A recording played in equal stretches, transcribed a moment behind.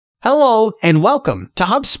Hello and welcome to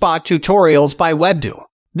HubSpot Tutorials by Webdo.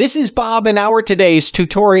 This is Bob and our today's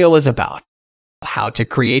tutorial is about how to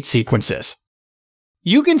create sequences.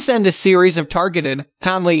 You can send a series of targeted,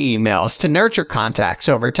 timely emails to nurture contacts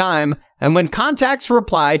over time, and when contacts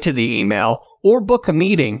reply to the email or book a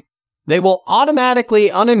meeting, they will automatically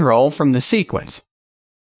unenroll from the sequence.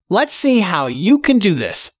 Let's see how you can do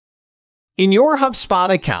this. In your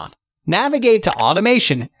HubSpot account, navigate to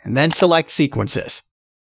Automation and then select Sequences.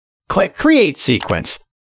 Click Create Sequence.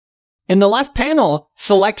 In the left panel,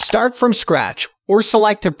 select Start from Scratch or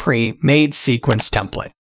select a pre-made sequence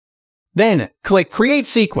template. Then, click Create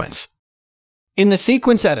Sequence. In the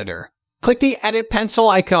Sequence Editor, click the Edit pencil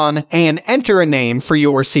icon and enter a name for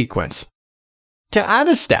your sequence. To add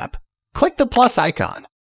a step, click the plus icon.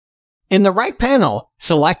 In the right panel,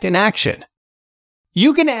 select an action.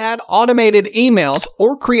 You can add automated emails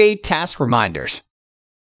or create task reminders.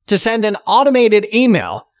 To send an automated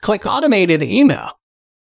email, click Automated Email.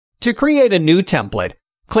 To create a new template,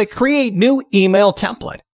 click Create New Email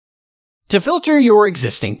Template. To filter your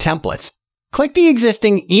existing templates, click the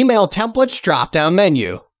Existing Email Templates drop-down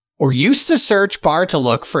menu, or use the search bar to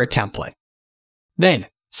look for a template. Then,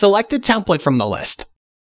 select a template from the list.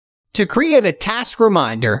 To create a task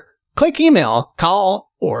reminder, click Email,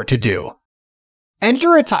 Call, or To Do.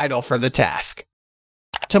 Enter a title for the task.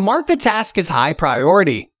 To mark the task as high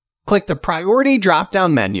priority, click the Priority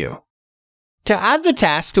drop-down menu. To add the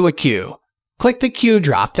task to a queue, click the Queue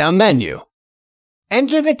drop-down menu.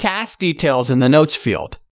 Enter the task details in the Notes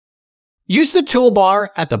field. Use the toolbar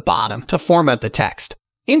at the bottom to format the text,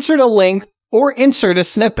 insert a link, or insert a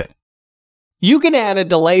snippet. You can add a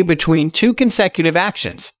delay between two consecutive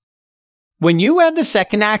actions. When you add the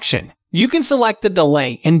second action, you can select the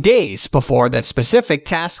delay in days before that specific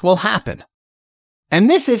task will happen. And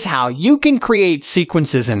this is how you can create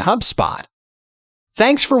sequences in HubSpot.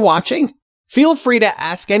 Thanks for watching. Feel free to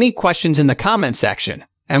ask any questions in the comment section,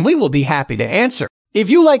 and we will be happy to answer. If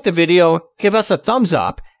you like the video, give us a thumbs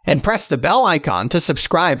up and press the bell icon to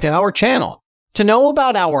subscribe to our channel. To know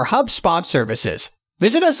about our HubSpot services,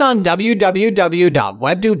 visit us on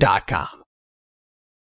www.webdo.com.